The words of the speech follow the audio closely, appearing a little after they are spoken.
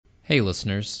Hey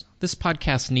listeners, this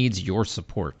podcast needs your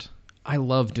support. I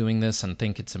love doing this and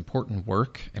think it's important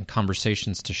work and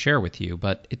conversations to share with you,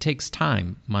 but it takes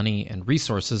time, money, and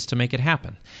resources to make it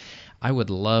happen. I would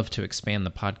love to expand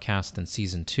the podcast in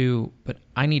Season 2, but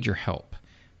I need your help.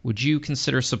 Would you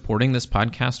consider supporting this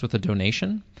podcast with a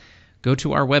donation? Go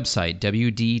to our website,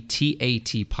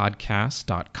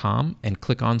 wdtatpodcast.com, and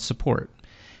click on Support.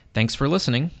 Thanks for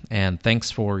listening, and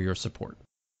thanks for your support.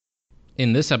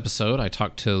 In this episode, I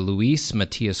talked to Luis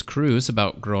Matias Cruz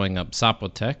about growing up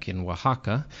Zapotec in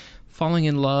Oaxaca, falling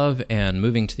in love, and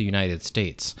moving to the United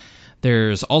States.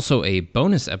 There's also a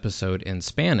bonus episode in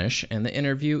Spanish, and the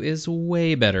interview is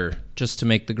way better, just to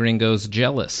make the gringos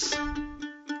jealous.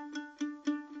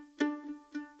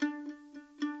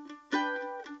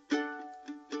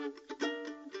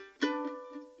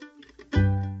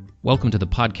 Welcome to the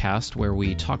podcast where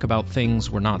we talk about things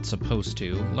we're not supposed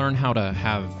to, learn how to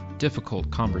have difficult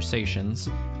conversations,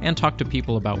 and talk to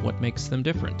people about what makes them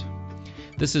different.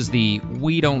 This is the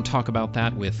We Don't Talk About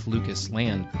That with Lucas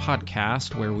Land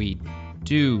podcast, where we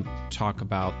do talk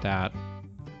about that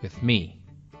with me,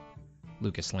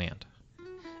 Lucas Land.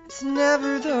 It's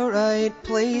never the right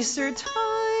place or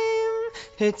time.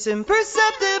 It's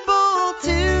imperceptible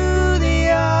to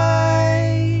the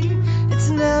eye. It's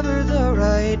never the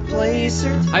right place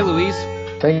or time. Hi, Luis.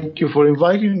 Thank you for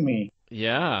inviting me.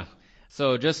 Yeah.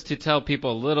 So just to tell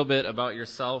people a little bit about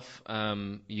yourself,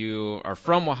 you are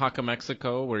from Oaxaca,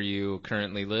 Mexico, where you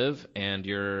currently live, and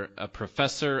you're a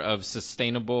professor of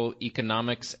sustainable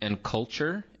economics and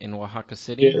culture in Oaxaca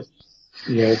City.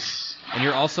 Yes. And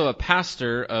you're also a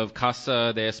pastor of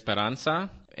Casa de Esperanza,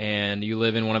 and you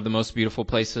live in one of the most beautiful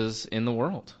places in the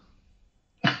world.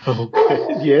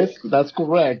 Okay. Yes, that's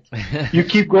correct. You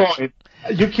keep going.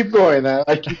 I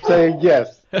keep saying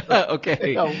yes.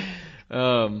 Okay.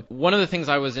 One of the things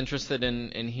I was interested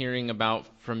in hearing about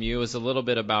from you is a little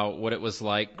bit about what it was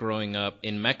like growing up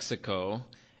in Mexico,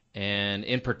 and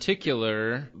in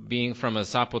particular, being from a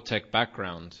Zapotec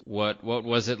background. What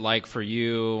was it like for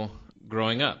you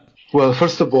growing up? Well,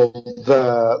 first of all,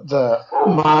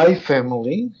 my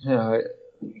family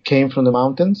came from the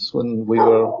mountains when we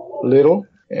were little,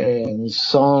 and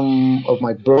some of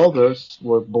my brothers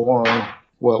were born.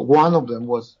 Well, one of them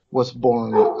was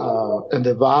born in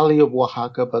the valley of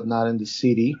Oaxaca, but not in the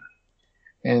city.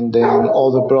 And then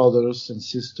all the brothers and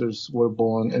sisters were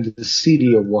born in the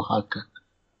city of Oaxaca.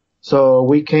 So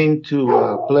we came to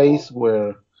a place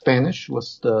where Spanish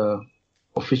was the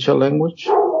official language,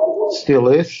 still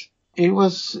is. It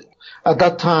was, at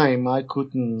that time, I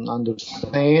couldn't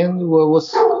understand what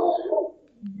was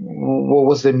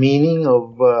the meaning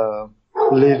of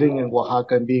living in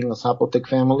Oaxaca and being a Zapotec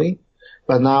family.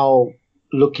 But now,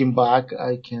 looking back,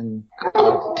 I can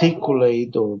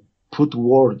articulate or put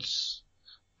words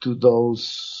to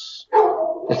those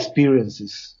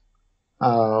experiences.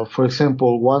 For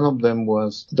example, one of them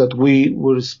was that we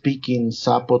were speaking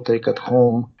Zapotec at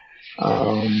home.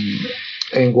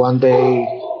 And one day,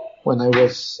 when I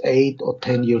was 8 or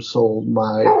 10 years old,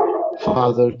 my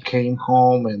father came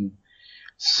home and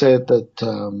said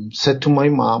to my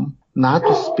mom not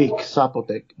to speak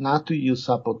Zapotec, not to use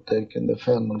Zapotec in the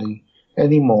family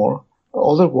anymore.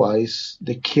 Otherwise,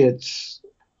 the kids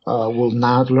will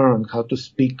not learn how to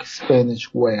speak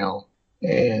Spanish well.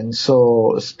 And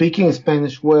so speaking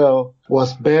Spanish well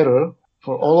was better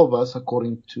for all of us,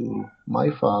 according to my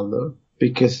father,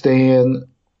 because then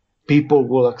people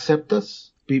will accept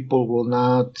us. People will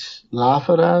not laugh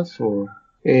at us,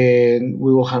 and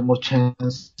we will have more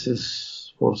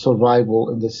chances for survival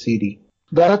in the city.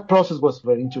 That process was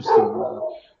very interesting.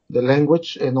 The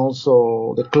language and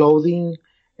also the clothing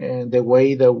and the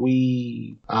way that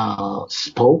we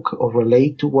spoke or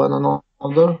relate to one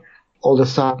another. All of a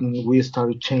sudden, we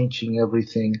started changing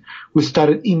everything. We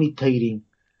started imitating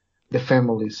the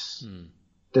families,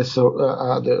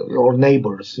 our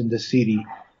neighbors in the city.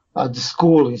 At the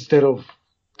school, instead of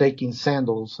taking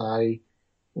sandals, I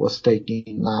was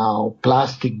taking now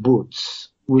plastic boots,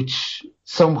 which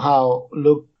somehow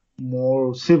looked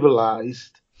more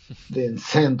civilized than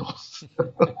sandals.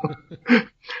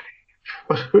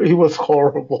 It was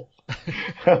horrible.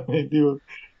 I mean, the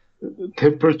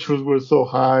temperatures were so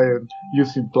high, and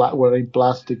wearing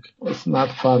plastic was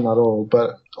not fun at all.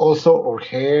 But also our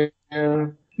hair,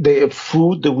 the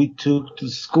food that we took to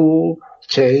school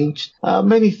changed,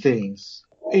 many things.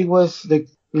 It was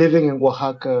living in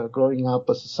Oaxaca, growing up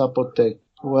as a Zapotec,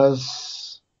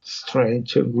 was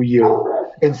strange and weird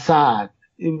and sad.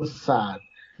 It was sad.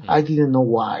 I didn't know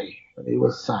why, but it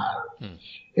was sad.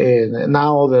 And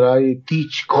now that I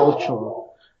teach culture,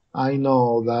 I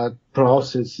know that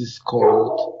process is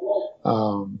called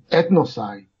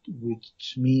ethnocide.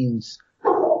 which means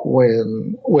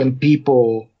when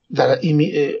people that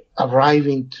are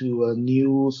arriving to a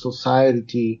new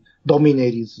society,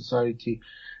 dominating society,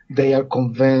 they are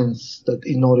convinced that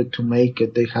in order to make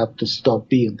it, they have to stop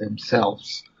being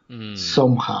themselves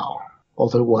somehow.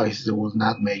 Otherwise, they will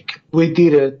not make it. We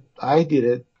did it. I did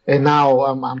it. And now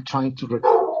I'm trying to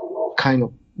kind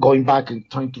of going back and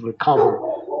trying to recover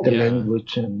the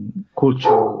language and culture.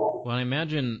 Well, I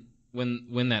imagine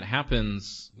when that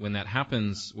happens,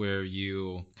 where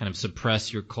you kind of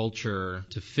suppress your culture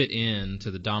to fit in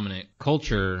to the dominant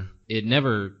culture, it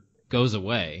never goes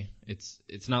away.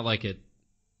 It's not like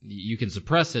you can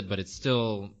suppress it, but it's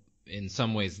still in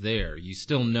some ways there. You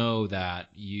still know that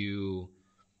you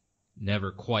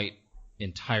never quite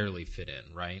entirely fit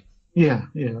in, right? Yeah,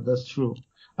 that's true.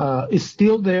 It's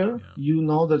still there. Yeah. You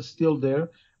know that's still there,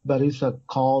 but it's a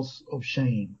cause of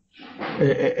shame.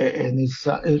 And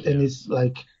it's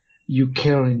like you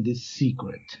carrying this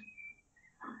secret.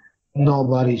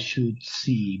 Nobody should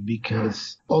see,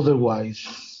 because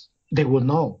otherwise they will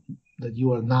know that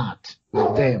you are not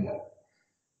like them.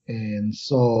 And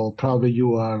so probably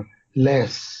you are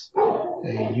less,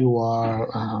 you are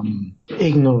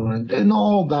ignorant, and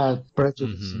all that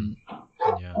prejudice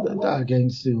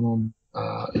against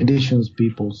indigenous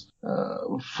peoples.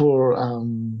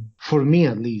 For me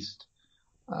at least,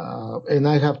 and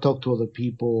I have talked to other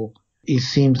people, it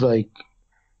seems like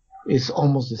it's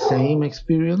almost the same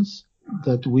experience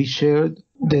that we shared.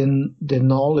 Then the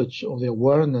knowledge or the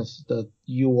awareness that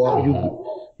you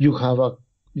have a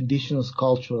indigenous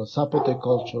culture, a Zapotec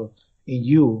culture in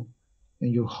you,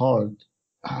 in your heart.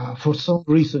 For some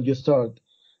reason, you start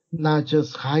not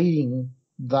just hiding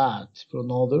that from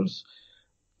others,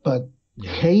 but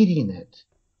hating it,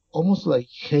 almost like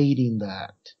hating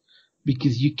that,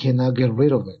 because you cannot get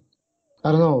rid of it.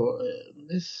 I don't know,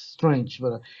 it's strange,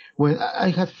 but when I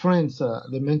had friends at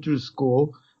elementary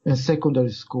school and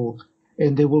secondary school,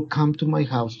 and they will come to my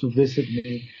house to visit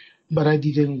me, but I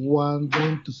didn't want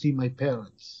them to see my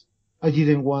parents. I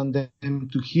didn't want them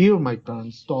to hear my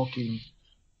parents talking,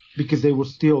 because they were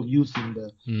still using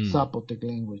the Zapotec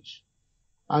language.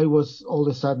 I was all of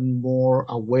a sudden more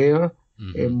aware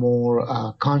and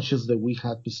more conscious that we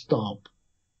had to stop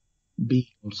being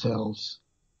ourselves.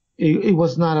 It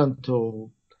was not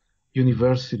until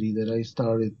university that I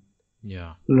started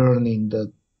learning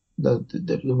that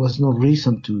there was no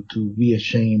reason to be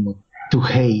ashamed, to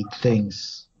hate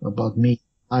things about me,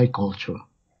 my culture.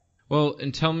 Well,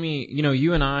 and tell me,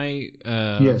 you and I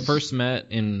first met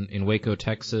in Waco,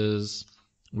 Texas.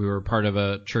 We were part of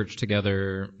a church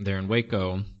together there in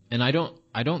Waco, and I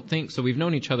don't think so. We've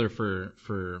known each other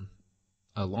for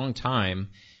a long time,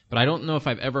 but I don't know if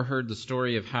I've ever heard the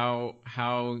story of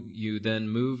how you then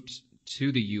moved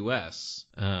to the U.S.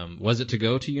 Was it to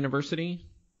go to university?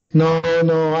 No.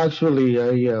 Actually,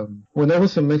 when I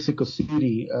was in Mexico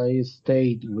City, I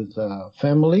stayed with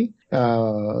family.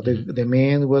 The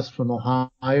man was from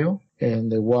Ohio, and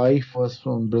the wife was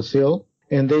from Brazil.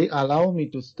 And they allowed me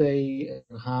to stay in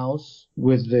a house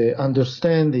with the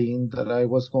understanding that I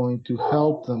was going to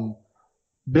help them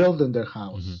build in their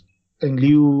house in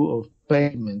lieu of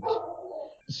payment.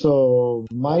 So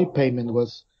my payment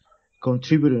was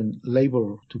contributing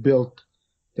labor to build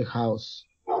the house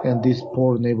in this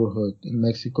poor neighborhood in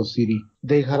Mexico City.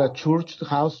 They had a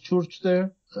house church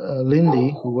there.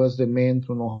 Lindy, who was the man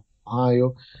from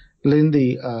Ohio,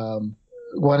 Lindy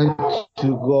wanted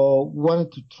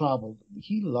to travel.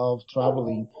 He loved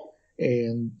traveling,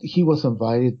 and he was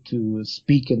invited to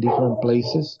speak in different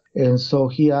places. And so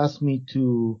he asked me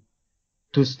to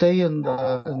stay in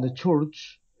the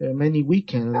church many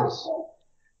weekends.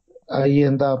 I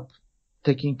end up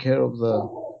taking care of the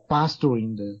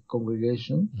pastoring the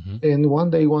congregation. And one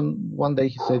day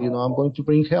he said, I'm going to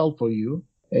bring help for you.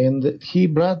 And he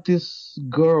brought this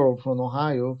girl from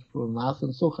Ohio, from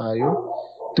Athens, Ohio,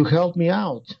 to help me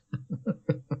out.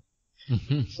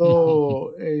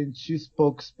 So, and she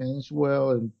spoke Spanish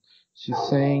well, and she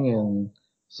sang, and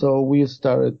so we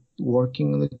started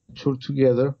working in the church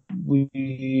together. We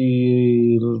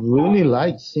really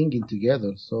liked singing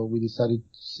together, so we decided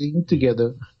to sing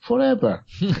together forever.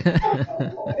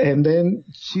 And then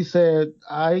she said,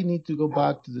 I need to go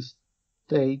back to the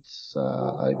States.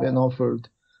 I've been offered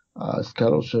a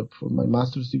scholarship for my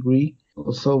master's degree.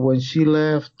 So when she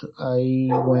left, I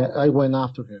went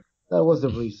after her. That was the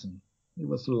reason. It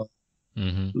was love.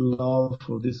 Love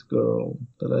for this girl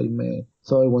that I met.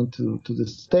 So I went to the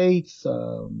States,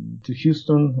 to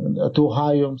Houston, to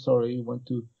Ohio. I'm sorry, went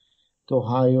to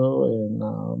Ohio,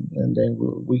 and then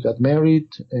we got married,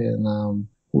 and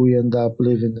we ended up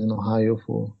living in Ohio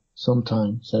for some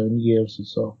time, 7 years or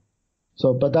so.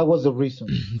 So, but that was the reason.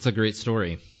 It's a great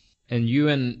story. And you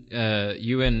and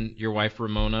your wife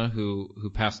Ramona, who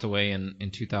passed away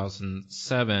in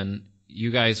 2007,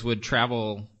 you guys would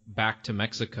travel back to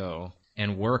Mexico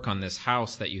and work on this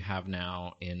house that you have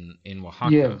now in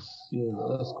Oaxaca. Yes,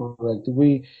 that's correct.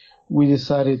 We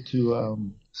decided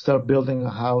to start building a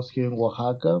house here in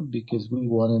Oaxaca because we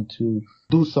wanted to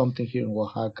do something here in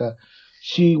Oaxaca.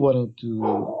 She wanted to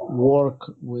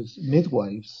work with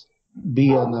midwives,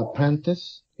 be an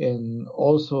apprentice, and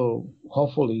also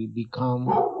hopefully become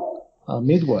a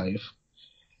midwife.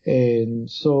 And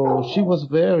so she was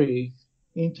very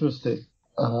interested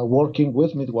working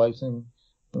with midwives in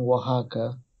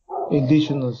Oaxaca,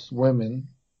 indigenous women.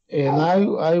 And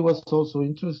I was also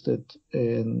interested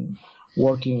in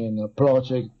working in a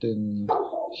project and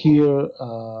here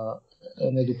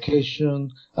in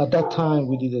education. At that time,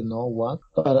 we didn't know what,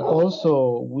 but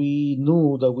also we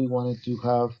knew that we wanted to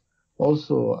have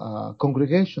also a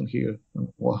congregation here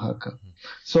in Oaxaca.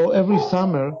 So every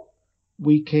summer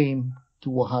we came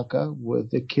to Oaxaca with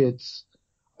the kids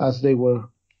as they were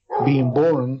being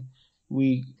born.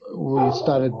 We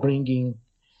started bringing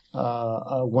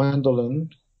Gwendolyn,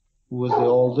 who was the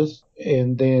oldest,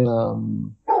 and then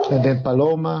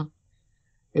Paloma,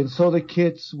 and so the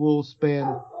kids will spend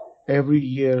every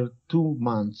year 2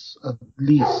 months, at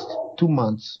least 2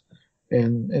 months,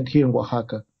 and here in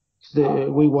Oaxaca.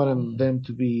 We wanted them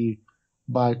to be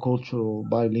bicultural,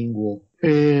 bilingual,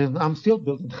 and I'm still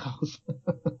building the house,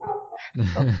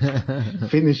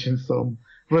 finishing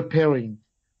repairing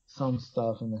some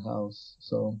stuff in the house.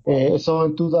 So in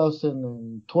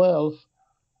 2012,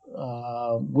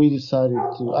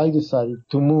 I decided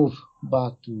to move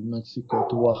back to Mexico,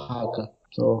 to Oaxaca.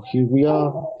 So here we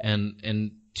are.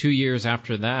 And 2 years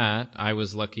after that, I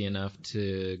was lucky enough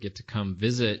to get to come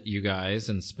visit you guys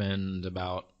and spend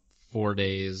about 4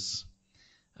 days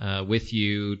with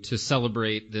you to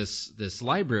celebrate this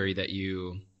library that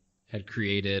you had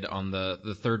created on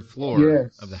the third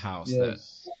floor of the house. Yes. That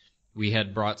we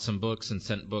had brought some books and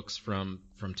sent books from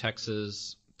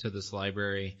Texas to this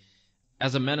library.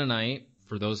 As a Mennonite,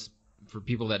 for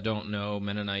people that don't know,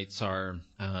 Mennonites are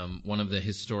one of the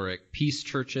historic peace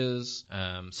churches.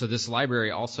 So this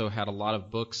library also had a lot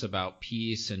of books about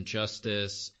peace and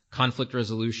justice, conflict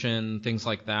resolution, things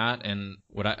like that. And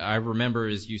what I remember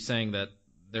is you saying that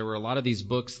there were a lot of these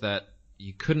books that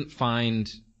you couldn't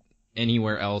find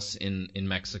anywhere else in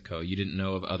Mexico. You didn't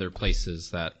know of other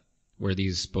places where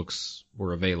these books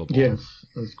were available. Yes,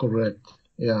 that's correct.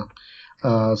 Yeah.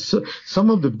 So some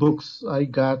of the books I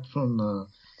got from,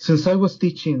 since I was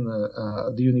teaching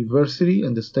the university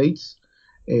in the States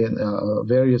in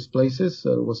various places,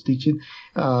 was teaching,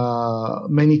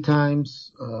 many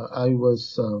times I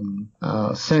was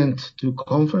sent to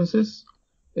conferences.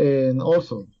 And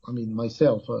also,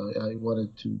 myself, I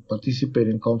wanted to participate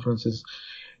in conferences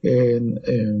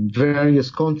in various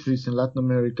countries in Latin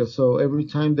America. So every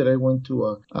time that I went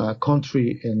to a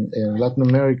country in Latin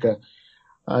America,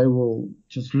 I will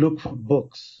just look for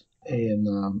books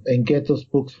and get those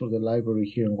books for the library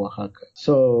here in Oaxaca.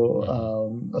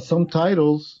 So some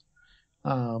titles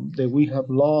that we have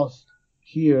lost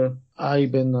here,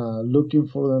 I've been looking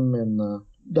for them, and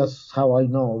that's how I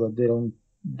know that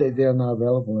they are not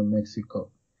available in Mexico.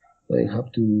 They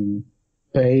have to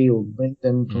pay or bring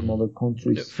them from other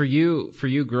countries. For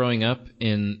you growing up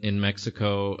in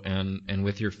Mexico and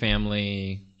with your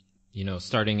family,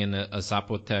 starting in a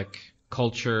Zapotec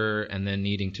culture and then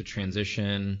needing to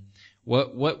transition,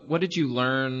 what did you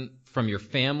learn from your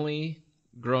family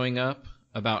growing up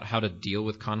about how to deal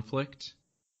with conflict?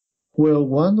 Well,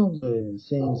 one of the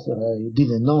things that I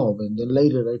didn't know, and then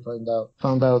later I found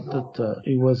out that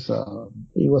it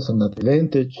was an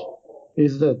advantage,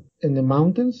 is that in the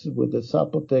mountains with the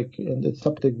Zapotec and the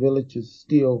Zapotec villages,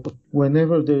 still,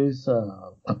 whenever there is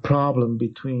a problem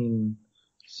between,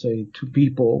 say, two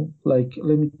people, like,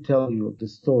 let me tell you the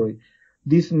story.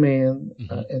 This man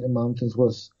in the mountains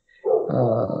was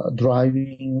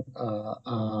driving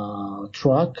a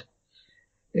truck,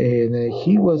 and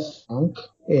he was drunk,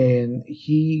 and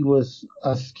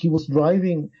as he was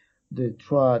driving the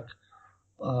truck,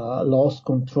 lost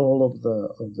control of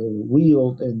the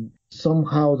wheel, and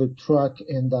somehow the truck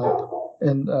ended up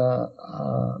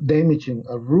damaging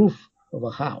a roof of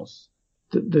a house.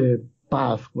 The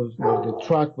path where the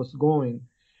truck was going,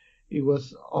 it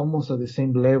was almost at the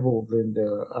same level than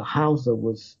a house that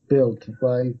was built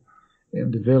right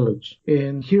in the village.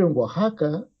 And here in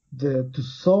Oaxaca, to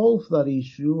solve that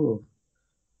issue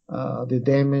of the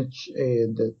damage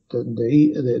and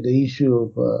the issue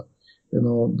of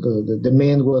the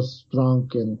man was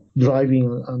drunk and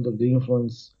driving under the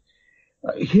influence,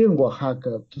 here in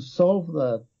Oaxaca, to solve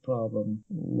that problem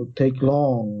would take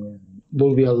long. It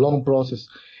will be a long process.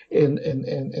 In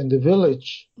the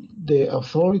village, the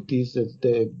authorities,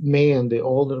 the men, the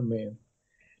older men,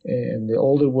 and the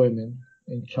older women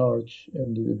in charge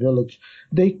in the village,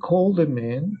 they call the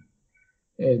men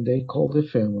and they call the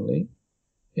family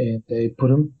and they put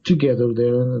them together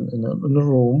there in a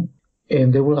room,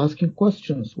 and they were asking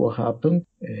questions, what happened,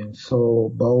 and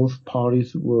so both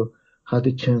parties had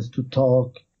a chance to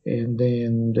talk, and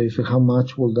then they said, how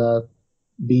much will that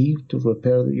be to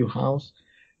repair your house?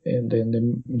 And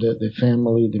then the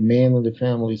family, the man and the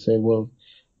family said, well,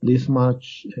 this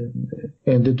much,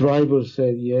 and the driver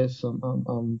said, yes,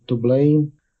 I'm to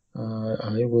blame.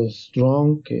 I was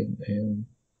drunk, and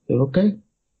they're okay.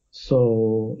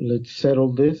 So let's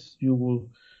settle this. You will,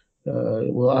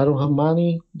 well, I don't have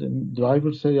money. The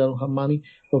driver said, I don't have money.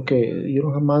 Okay, you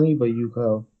don't have money, but you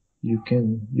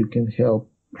can help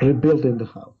rebuilding the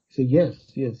house. He said,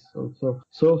 yes.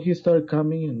 So he started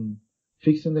coming and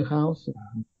fixing the house,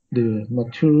 and the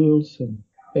materials,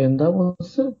 and that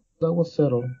was it. That was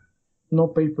settled. No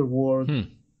paperwork,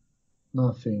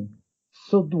 nothing.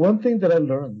 So the one thing that I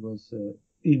learned was,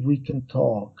 if we can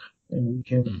talk and we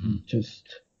can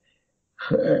just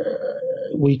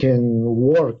we can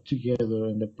work together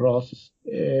in the process.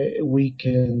 We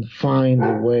can find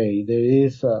a way.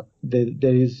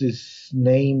 There is this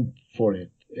name for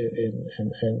it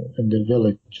in the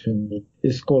village, and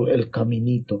it's called El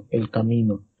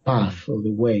Camino, path or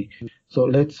the way. So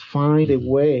let's find a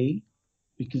way,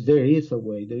 because there is a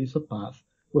way, there is a path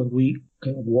where we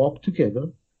can walk together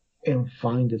and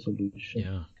find a solution.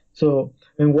 Yeah. So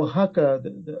in Oaxaca,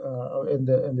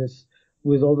 and this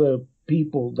with other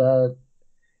people, that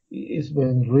it's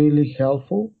been really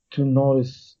helpful to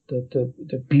notice that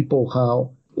the people,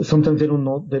 how sometimes they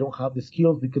don't have the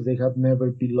skills because they have never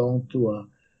belonged to a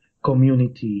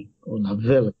community or a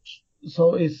village.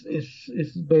 So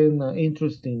it's been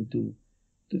interesting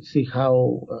to see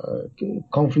how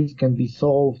conflicts can be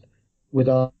solved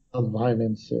without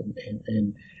violence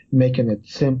and making it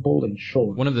simple and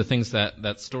short. One of the things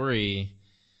that story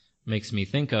makes me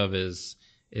think of is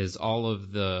all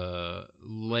of the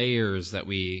layers that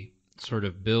we sort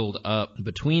of build up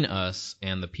between us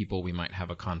and the people we might have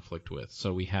a conflict with.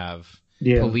 So we have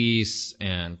police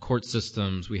and court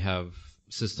systems, we have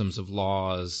systems of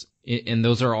laws, and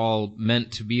those are all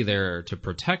meant to be there to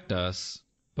protect us,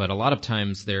 but a lot of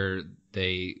times they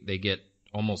get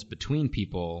almost between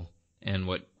people. And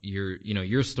what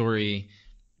your story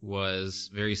was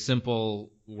very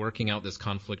simple, working out this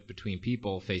conflict between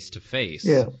people face to face.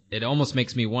 Yeah. It almost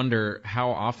makes me wonder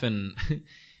how often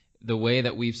the way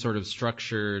that we've sort of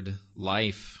structured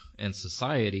life and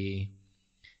society,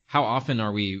 how often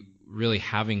are we really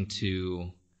having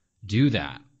to do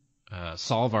that,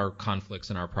 solve our conflicts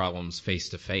and our problems face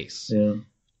to face? Yeah.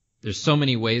 There's so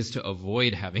many ways to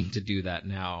avoid having to do that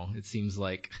now. It seems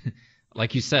like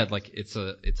you said, like it's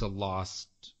a lost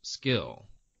skill.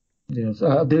 Yes,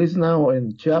 there is now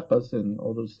in Chiapas and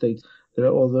other states, there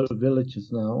are other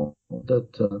villages now that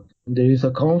there is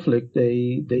a conflict.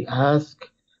 They ask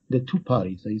the two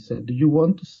parties. They said, do you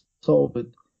want to solve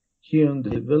it here in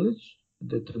the village,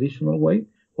 the traditional way,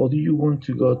 or do you want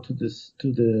to go to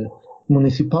the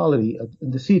municipality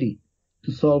in the city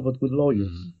to solve it with lawyers?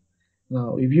 Mm-hmm.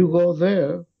 Now, if you go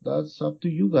there, that's up to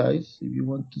you guys. If you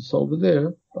want to solve it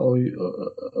there, or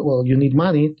well, you need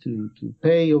money to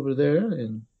pay over there,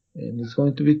 and it's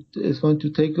going to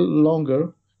take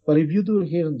longer. But if you do it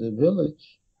here in the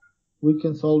village, we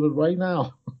can solve it right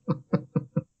now.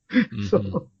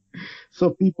 Mm-hmm. So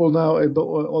people now in the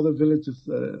other villages,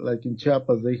 like in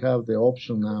Chiapas, they have the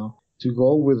option now to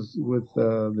go with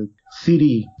the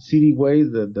city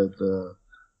ways, the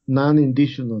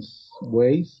non-indigenous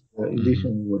ways,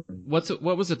 indigenous ways.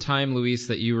 What was a time, Luis,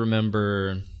 that you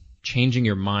remember changing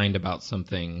your mind about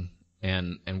something,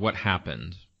 and what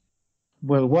happened?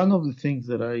 Well, one of the things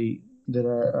that I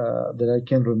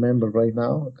can remember right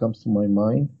now, it comes to my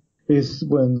mind, is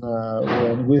when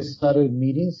we started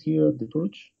meetings here at the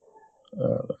church,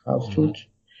 house church.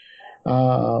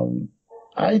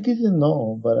 I didn't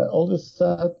know, but all of a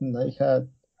sudden I had,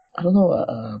 I don't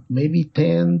know, maybe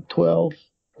 10, 12,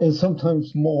 and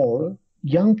sometimes more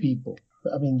young people.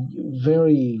 I mean,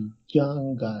 very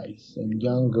young guys and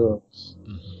young girls.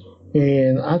 Mm-hmm.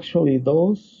 And actually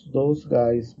those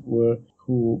guys were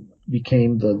who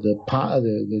became the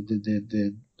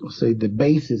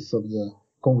basis of the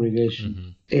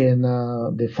congregation. Mm-hmm. And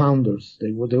the founders.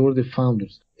 They were the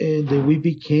founders. And then we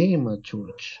became a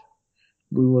church.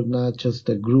 We were not just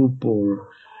a group or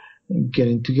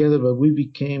getting together, but we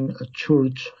became a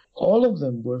church. All of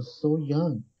them were so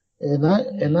young.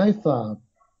 And I thought,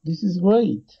 this is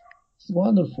great. It's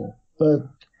wonderful. But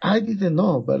I didn't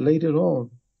know. But later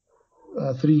on,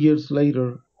 3 years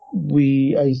later,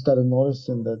 I started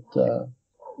noticing that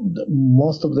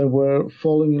most of them were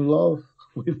falling in love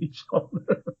with each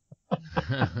other.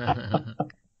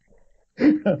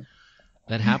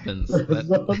 That happens.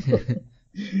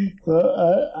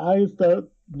 So I start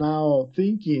now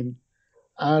thinking,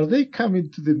 are they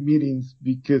coming to the meetings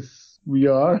because we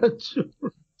are at church?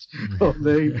 Or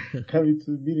they coming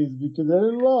to the meetings because they're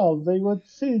in love? They want to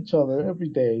see each other every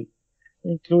day,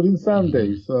 including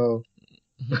Sunday. So,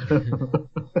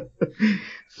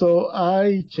 so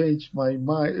I changed my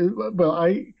mind. Well,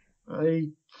 I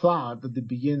thought at the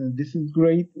beginning, this is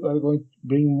great. We're going to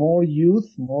bring more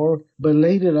youth, more. But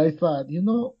later I thought,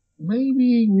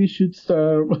 maybe we should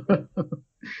start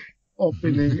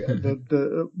opening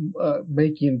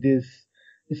making this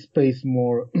space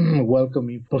more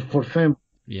welcoming for families,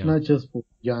 not just for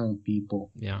young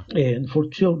people, and for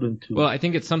children too. Well, I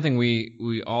think it's something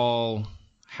we all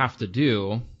have to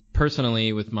do.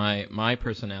 Personally, with my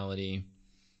personality,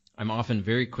 I'm often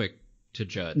very quick to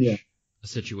judge a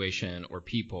situation or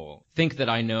people, think that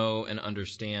I know and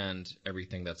understand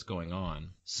everything that's going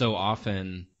on. So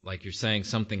often, like you're saying,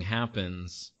 something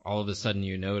happens, all of a sudden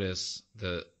you notice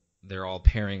they're all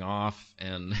pairing off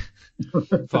and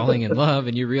falling in love,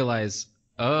 and you realize,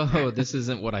 oh, this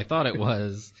isn't what I thought it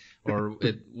was, or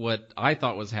what I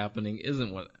thought was happening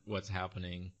isn't what's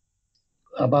happening.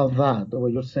 About that,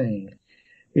 what you're saying,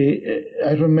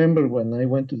 I remember when I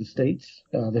went to the States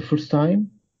the first time,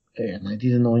 and I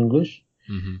didn't know English.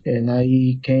 Mm-hmm. And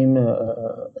I came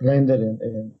landed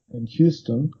in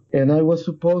Houston, and I was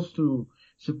supposed to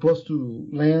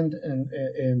land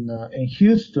in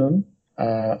Houston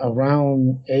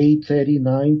around 8:30,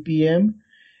 9 p.m.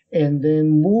 and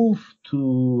then move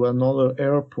to another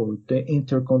airport, the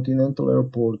Intercontinental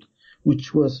Airport,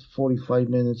 which was 45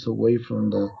 minutes away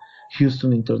from the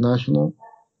Houston International,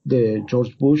 the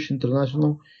George Bush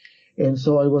International. And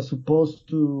so I was supposed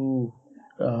to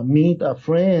meet a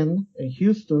friend in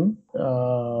Houston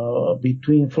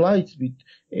between flights,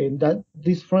 and that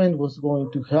this friend was going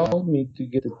to help me to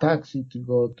get a taxi to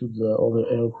go to the other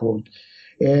airport,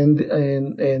 and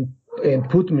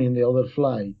put me in the other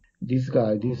flight. This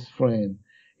friend,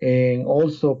 and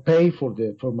also pay for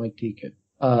my ticket.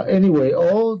 Anyway,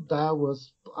 all that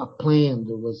was a plan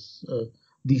that was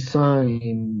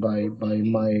designed by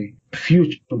my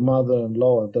future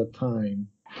mother-in-law at that time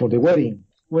for the wedding.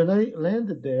 When I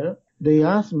landed there, they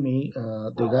asked me,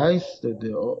 the guys,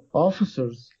 the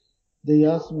officers, they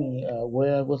asked me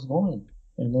where I was going.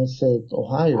 And I said,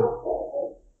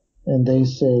 Ohio. And they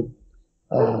said,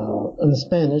 in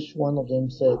Spanish, one of them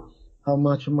said, how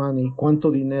much money,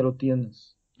 cuánto dinero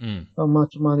tienes? How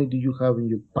much money do you have in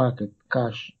your pocket,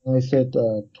 cash? And I said,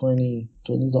 $20.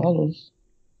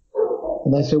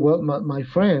 And I said, well, my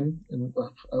friend, and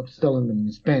I was telling them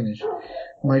in Spanish,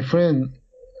 my friend,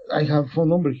 I have a phone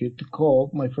number here to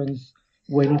call. My friend's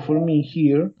waiting for me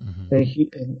here. Mm-hmm.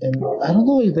 And I don't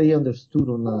know if they understood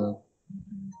or not.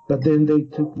 But then they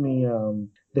took me,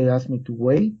 they asked me to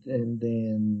wait, and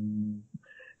then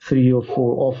 3 or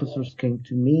 4 officers came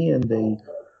to me, and they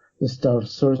started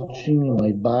searching in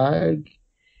my bag,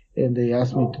 and they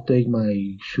asked me to take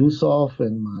my shoes off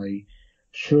and my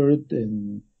shirt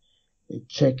and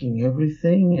checking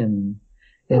everything, and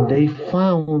they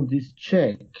found this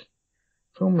check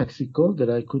from Mexico that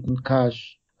I couldn't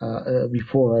cash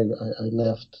before I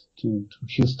left to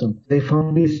Houston. They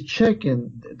found this check,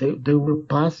 and they were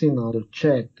passing out a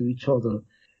check to each other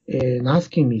and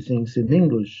asking me things in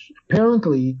English.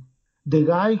 Apparently, the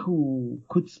guy who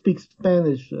could speak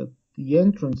Spanish at the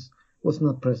entrance was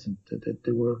not present.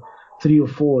 There were 3 or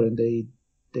 4, and they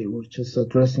were just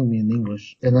addressing me in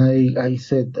English. And I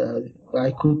said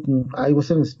I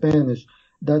was in Spanish.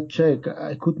 That check,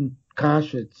 I couldn't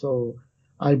cash it, so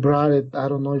I brought it. I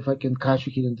don't know if I can cash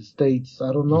it here in the States.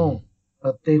 I don't know.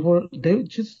 But they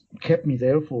just kept me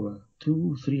there for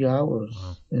 2-3 hours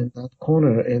in that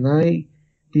corner, and I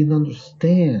didn't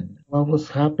understand what was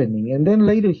happening. And then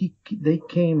later they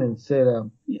came and said,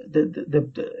 the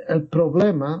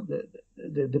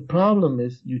problem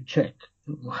is you check.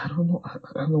 I don't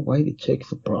know why the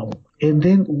check's a problem. And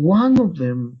then one of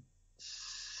them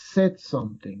said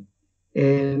something,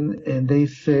 and they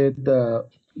said,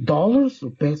 dollars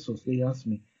or pesos? They asked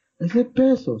me. I said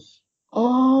pesos.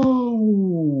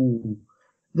 Oh,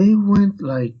 they went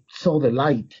saw the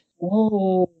light.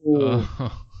 Oh.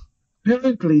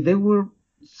 Apparently they were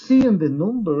seeing the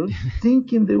numbers,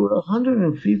 thinking they were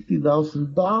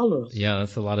 $150,000. Yeah,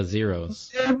 that's a lot of zeros.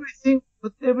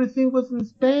 But everything was in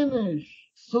Spanish.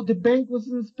 So the bank was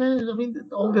in Spanish. I mean,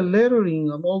 all the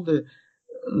lettering and all the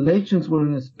legends were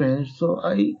in Spanish. So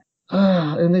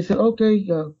and they said, okay.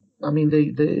 I mean,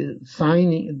 they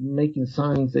signing, making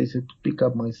signs. They said to pick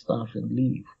up my stuff and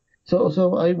leave.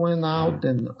 So I went out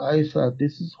and I thought,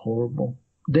 this is horrible.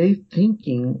 They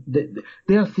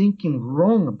are thinking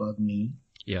wrong about me.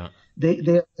 Yeah.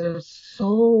 They're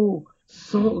so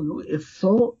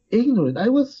ignorant. I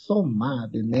was so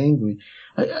mad and angry.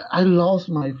 I lost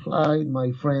my flight.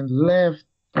 My friend left.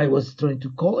 I was trying to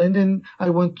call, and then I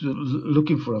went to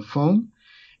looking for a phone,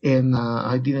 and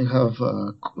I didn't have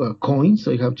coins.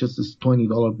 I have just this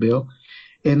 $20 bill,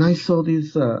 and I saw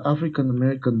this African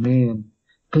American man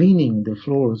cleaning the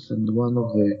floors in one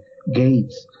of the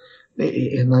gates,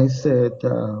 and I said,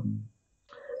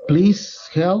 "Please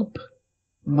help,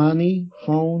 money,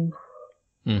 phone."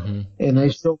 Mm-hmm. And I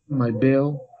showed him my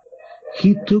bill.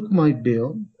 He took my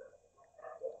bill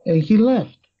and he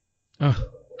left. Oh.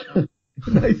 And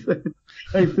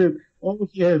I said, oh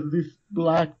yes, these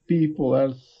black people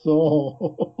are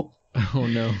so Oh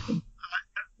no.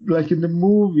 like in the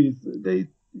movies. They're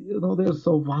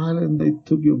so violent. They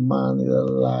took your money. They're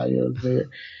liars.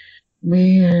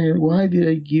 Man, why did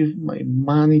I give my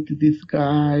money to this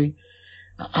guy?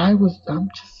 I'm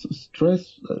just so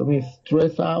stressed. I mean,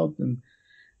 stressed out, and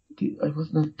I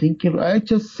was not thinking. I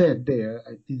just sat there.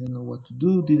 I didn't know what to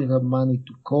do. Didn't have money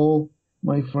to call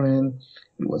my friend.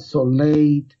 It was so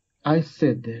late. I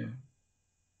sat there.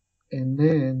 And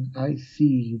then I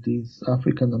see this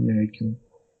African American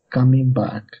coming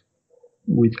back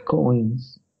with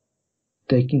coins,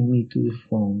 taking me to the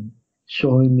phone,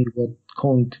 showing me what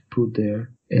coin to put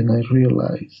there. And I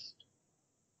realized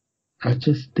I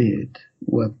just did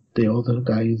what the other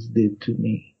guys did to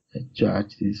me. I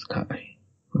judged this guy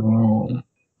wrong.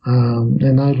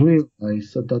 And I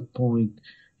realized at that point,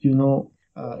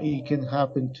 it can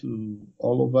happen to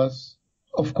all of us.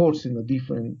 Of course,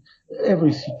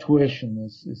 every situation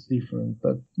is different,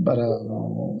 but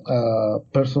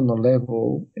personal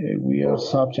level, we are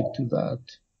subject to that.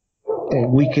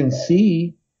 And we can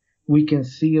see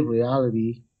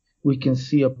reality, we can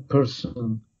see a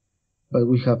person, but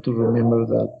we have to remember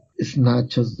that it's not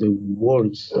just the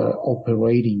words that are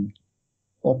operating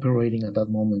at that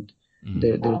moment. Mm-hmm.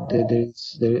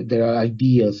 There are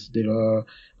ideas, there are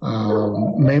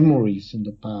memories in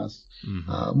the past,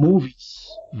 mm-hmm. Movies,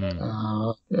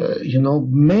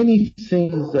 mm-hmm. Many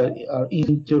things that are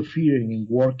interfering and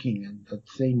working at that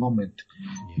same moment,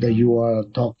 yeah. That you are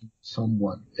talking to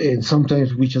someone. And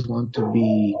sometimes we just want to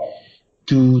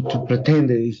pretend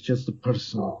that it's just the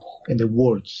person and the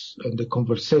words and the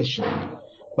conversation,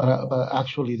 but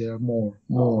actually there are more.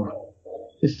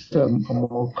 It's a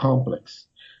more complex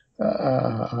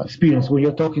experience when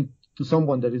you're talking to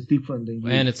someone that is different than you.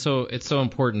 And it's so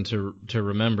important to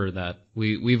remember that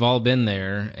we've all been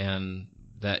there, and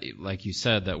that, like you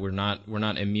said, that we're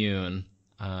not immune.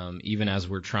 Even as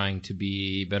we're trying to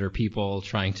be better people,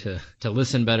 trying to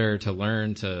listen better, to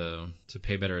learn, to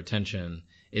pay better attention,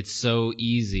 it's so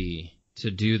easy to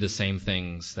do the same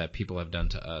things that people have done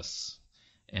to us,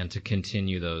 and to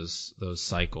continue those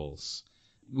cycles.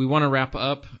 We want to wrap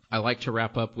up. I like to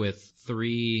wrap up with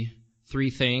three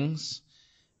things.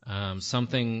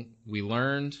 Something we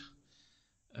learned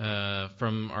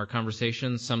from our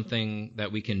conversation, something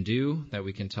that we can do, that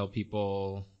we can tell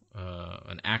people,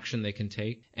 an action they can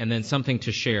take, and then something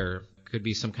to share. Could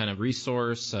be some kind of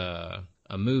resource, a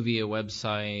movie, a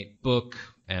website, book,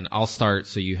 and I'll start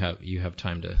so you have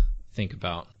time to think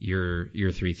about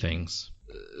your three things.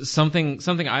 Something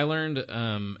I learned,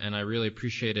 and I really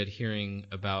appreciated hearing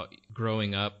about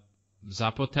growing up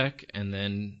Zapotec and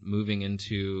then moving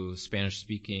into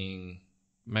Spanish-speaking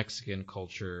Mexican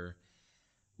culture,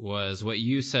 was what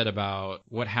you said about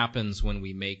what happens when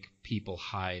we make people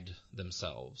hide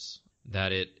themselves.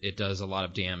 That it does a lot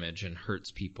of damage and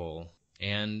hurts people,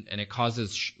 and it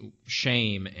causes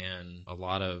shame and a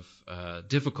lot of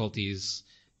difficulties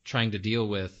trying to deal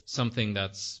with something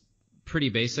that's pretty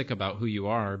basic about who you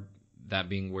are, that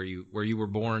being where you were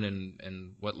born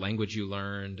and what language you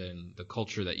learned and the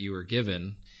culture that you were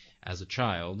given as a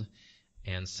child,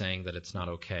 and saying that it's not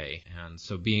okay. And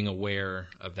so being aware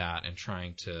of that and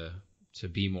trying to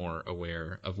be more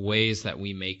aware of ways that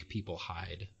we make people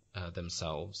hide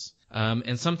themselves.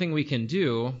 And something we can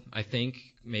do, I think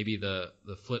maybe the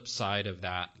flip side of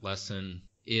that lesson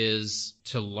is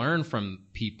to learn from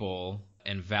people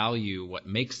and value what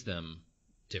makes them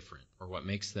different, or what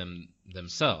makes them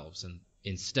themselves. And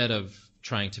instead of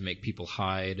trying to make people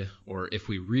hide, or if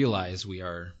we realize we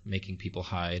are making people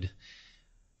hide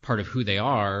part of who they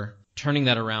are, turning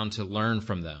that around to learn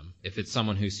from them. If it's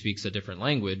someone who speaks a different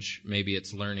language, maybe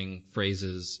it's learning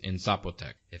phrases in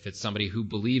Zapotec. If it's somebody who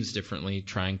believes differently,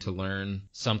 trying to learn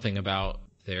something about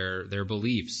their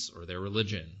beliefs or their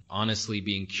religion, honestly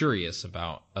being curious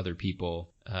about other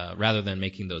people rather than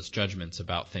making those judgments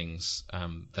about things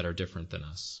that are different than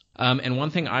us. And one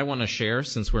thing I want to share,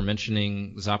 since we're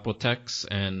mentioning Zapotecs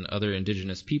and other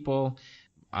indigenous people,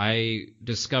 I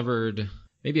discovered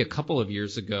maybe a couple of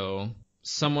years ago,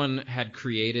 someone had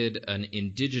created an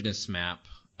indigenous map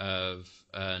of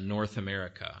North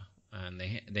America. And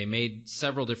they made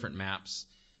several different maps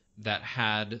that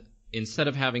had, instead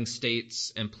of having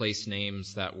states and place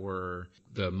names that were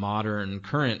the modern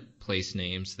current place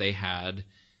names, they had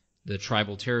the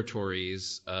tribal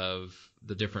territories of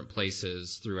the different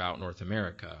places throughout North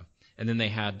America. And then they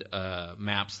had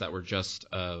maps that were just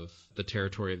of the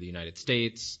territory of the United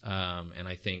States, and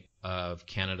I think of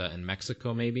Canada and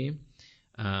Mexico maybe.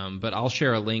 But I'll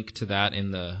share a link to that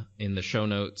in the show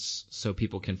notes so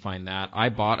people can find that. I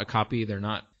bought a copy. They're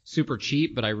not super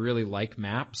cheap, but I really like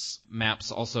maps.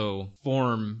 Maps also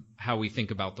form how we think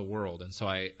about the world. And so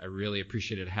I really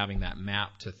appreciated having that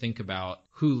map to think about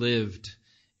who lived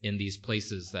in these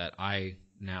places that I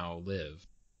now live.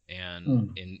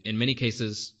 And in many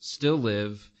cases still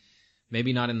live,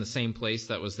 maybe not in the same place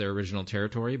that was their original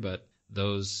territory, but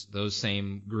those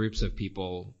same groups of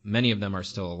people, many of them are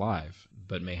still alive,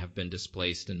 but may have been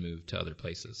displaced and moved to other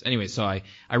places. Anyway, so I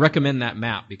recommend that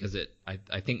map because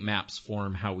I think maps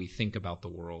form how we think about the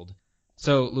world.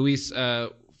 So Luis,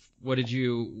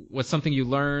 what's something you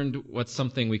learned, what's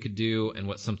something we could do, and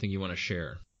what's something you want to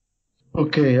share?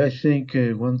 Okay, I think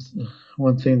one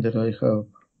thing that I have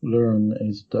learned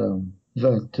is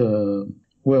that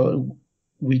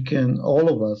we can, all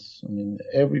of us, I mean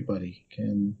everybody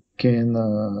can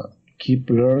keep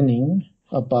learning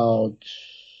about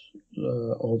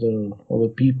other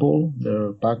people,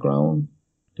 their background,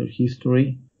 their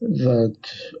history. That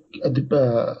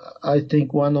I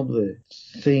think one of the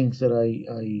things that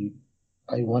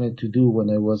I wanted to do when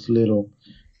I was little,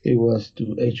 it was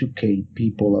to educate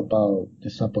people about the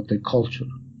Zapotec culture.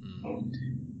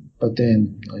 But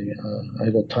then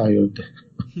I got tired.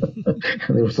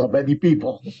 There were so many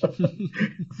people.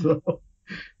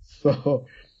 So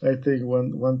I think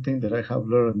one thing that I have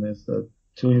learned is that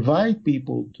to invite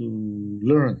people to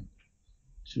learn,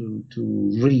 to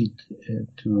read, and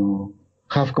to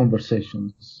have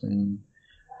conversations, and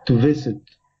to visit,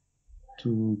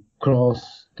 to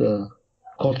cross the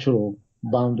cultural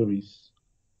boundaries,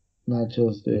 not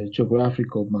just the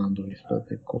geographical boundaries, but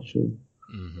the cultural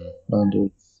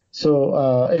boundaries. So,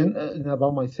 and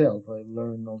about myself, I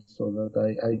learned also that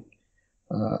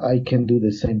I can do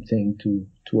the same thing to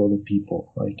other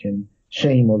people. I can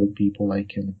shame other people. I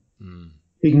can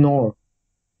ignore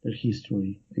their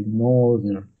history, ignore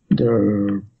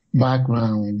their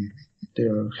background,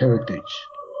 their heritage.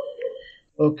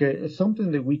 Okay,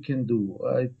 something that we can do,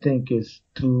 I think, is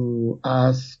to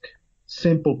ask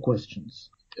simple questions.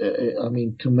 I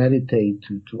mean, to meditate,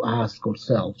 to ask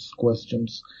ourselves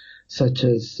questions such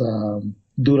as,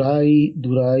 do I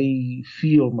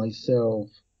feel myself,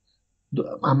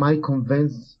 am I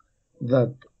convinced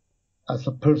that as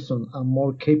a person I'm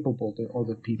more capable than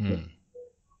other people?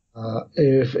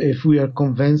 If we are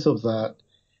convinced of that,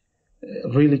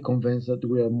 really convinced that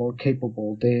we are more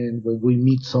capable, then when we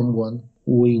meet someone,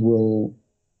 we will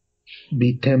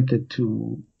be tempted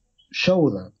to show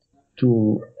that,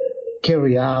 to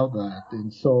carry out that.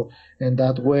 And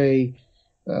that way,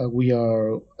 we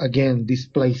are again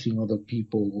displacing other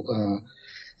people,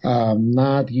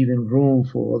 not giving room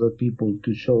for other people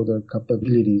to show their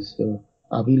capabilities, their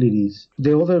abilities.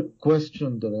 The other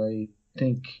question that I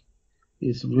think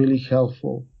is really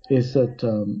helpful is that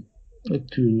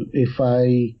if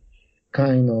I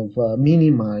kind of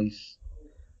minimize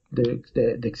the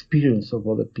experience of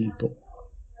other people,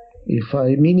 if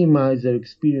I minimize the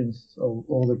experience of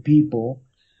other people,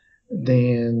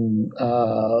 then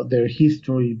their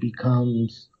history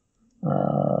becomes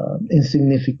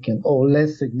insignificant or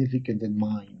less significant than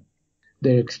mine.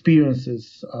 Their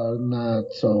experiences are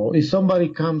not so. If somebody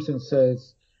comes and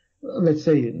says, let's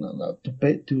say,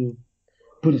 to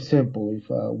put it simple, if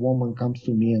a woman comes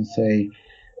to me and say,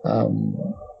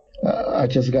 I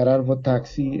just got out of a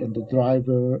taxi and the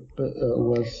driver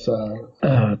was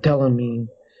telling me,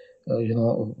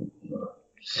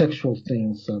 sexual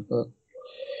things,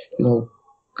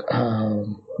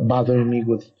 bothering me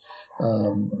with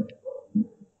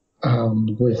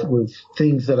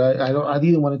things that I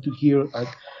didn't want to hear.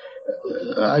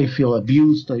 I feel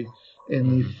abused.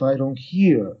 And if I don't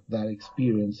hear that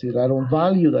experience, if I don't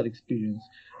value that experience,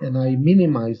 and I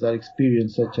minimize that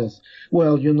experience, such as,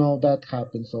 well, that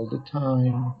happens all the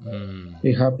time.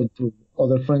 It happened to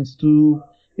other friends too.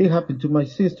 It happened to my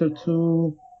sister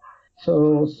too.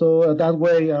 So that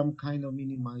way, I'm kind of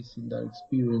minimizing that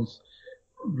experience.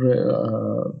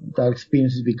 That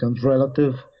experience becomes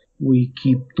relative. We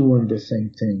keep doing the same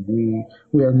thing.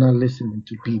 We are not listening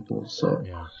to people. So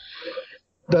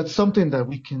that's something that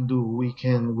we can do. We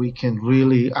can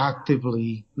really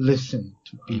actively listen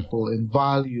to people and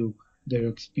value their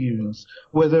experience,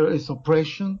 whether it's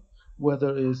oppression,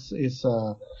 whether it's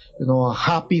a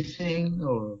happy thing,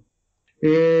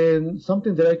 and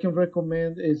something that I can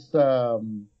recommend is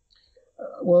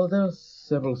well, there's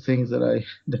several things that I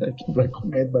can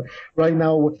recommend, but right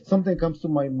now something comes to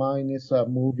my mind is a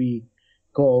movie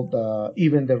called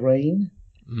Even the Rain.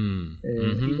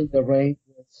 Even the Rain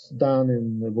was done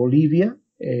in Bolivia,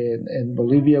 and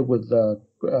Bolivia with the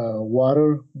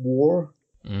water war,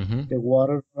 the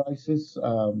water crisis,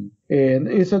 and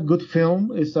it's a good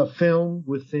film. It's a film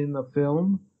within a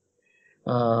film.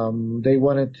 They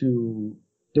wanted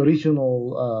the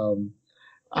original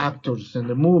actors in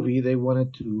the movie, they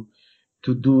wanted to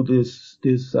do this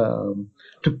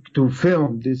to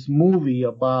film this movie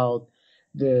about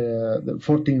the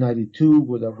 1492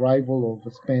 with the arrival of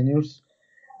the Spaniards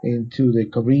into the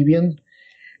Caribbean,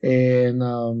 and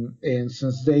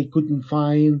since they couldn't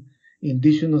find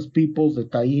indigenous peoples, the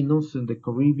Taínos in the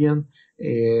Caribbean,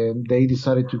 and they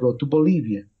decided to go to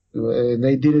Bolivia, and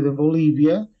they did it in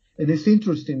Bolivia, and it's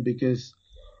interesting because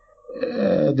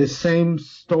the same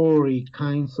story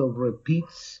kinds of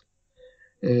repeats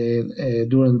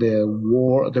during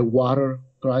the water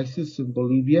crisis in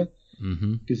Bolivia,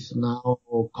 because now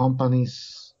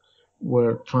companies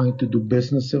were trying to do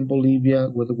business in Bolivia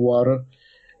with water,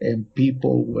 and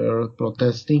people were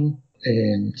protesting.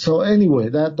 And so anyway,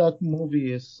 that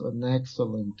movie is an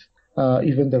excellent.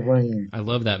 Even the Rain. I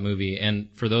love that movie, and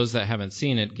for those that haven't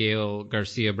seen it, Gael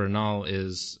Garcia Bernal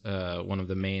is one of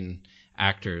the main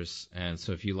actors, and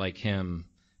so if you like him,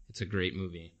 it's a great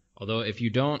movie. Although if you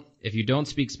don't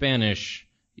speak Spanish,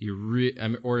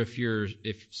 or if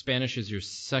Spanish is your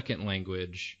second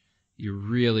language, you're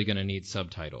really gonna need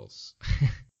subtitles.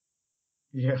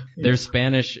 Yeah. Their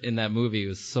Spanish in that movie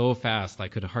was so fast, I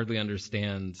could hardly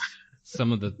understand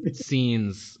some of the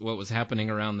scenes, what was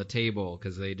happening around the table,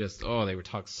 because they would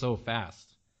talk so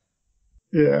fast.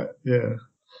 Yeah.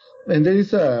 And there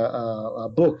is a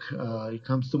book. It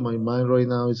comes to my mind right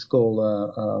now. It's called,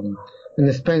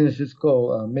 in Spanish, it's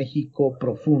called México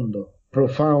Profundo,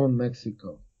 Profound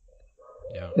Mexico.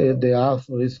 Yeah. The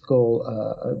author is called,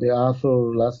 the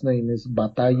author last name is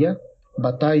Batalla,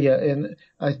 and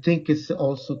I think it's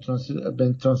also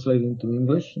been translated into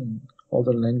English and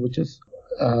other languages.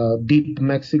 Deep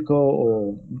Mexico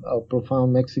or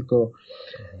Profound Mexico,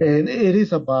 and it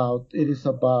is about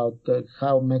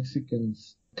how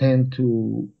Mexicans tend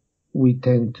to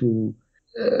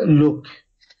look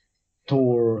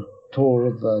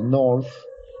toward the north,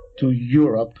 to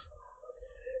Europe,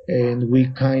 and we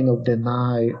kind of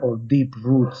deny our deep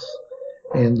roots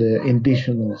and the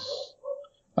indigenous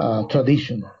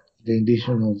tradition, the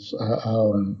indigenous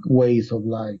ways of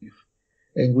life,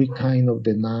 and we kind of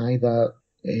deny that,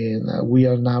 and we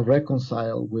are now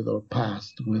reconciled with our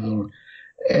past, with our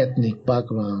ethnic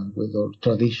background, with our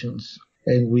traditions,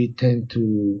 and we tend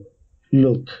to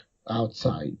look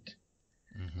outside.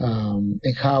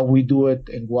 And how we do it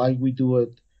and why we do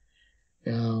it.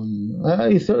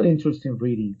 It's an interesting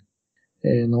reading.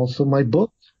 And also my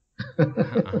book.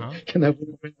 Can I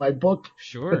recommend my book?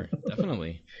 Sure,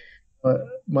 definitely.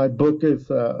 My book is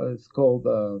called,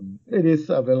 it is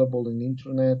available in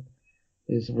internet.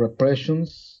 It's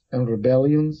Repressions and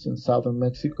Rebellions in Southern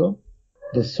Mexico,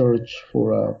 the search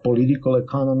for a political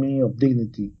economy of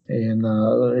dignity. And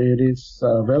it is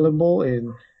available,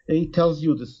 and it tells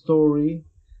you the story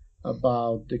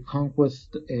about the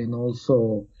conquest and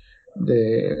also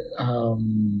the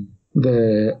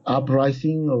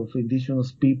uprising of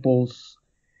indigenous peoples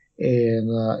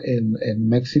in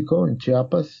Mexico, in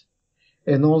Chiapas,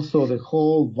 and also the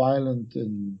whole violent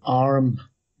and armed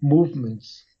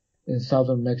movements in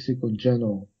southern Mexico in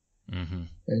general,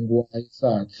 and why it's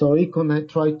that. So it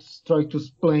try to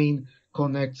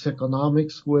connects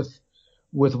economics with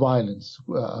violence,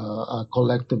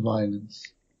 collective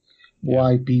violence. Yeah.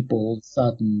 Why people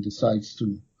suddenly decides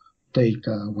to take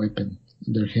a weapon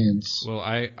in their hands. Well,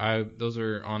 I those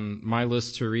are on my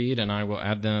list to read, and I will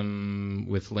add them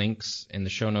with links in the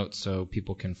show notes so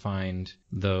people can find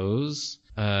those.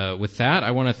 With that,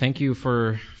 I want to thank you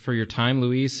for your time,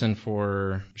 Luis, and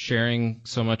for sharing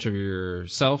so much of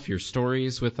yourself, your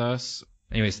stories with us.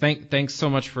 Anyways, thanks so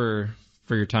much for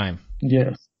your time.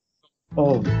 Yes.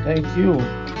 Oh, thank you.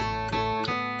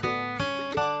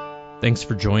 Thanks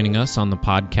for joining us on the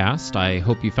podcast. I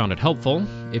hope you found it helpful.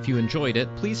 If you enjoyed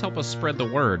it, please help us spread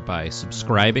the word by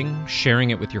subscribing, sharing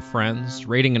it with your friends,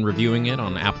 rating and reviewing it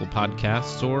on Apple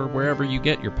Podcasts or wherever you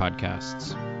get your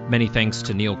podcasts. Many thanks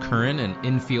to Neil Curran and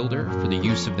Infielder for the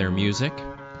use of their music.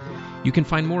 You can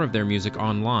find more of their music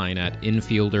online at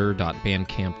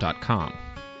infielder.bandcamp.com.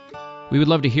 We would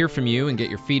love to hear from you and get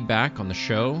your feedback on the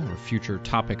show or future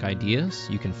topic ideas.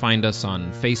 You can find us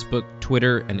on Facebook,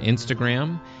 Twitter, and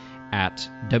Instagram at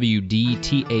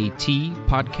WDTAT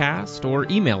Podcast, or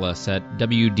email us at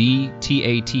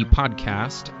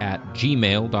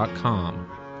WDTATpodcast@gmail.com.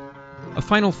 A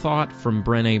final thought from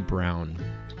Brené Brown.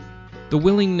 The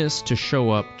willingness to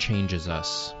show up changes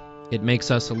us. It makes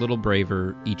us a little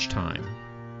braver each time.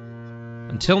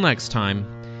 Until next time,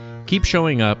 keep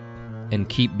showing up and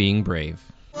keep being brave.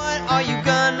 What are you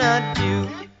gonna do?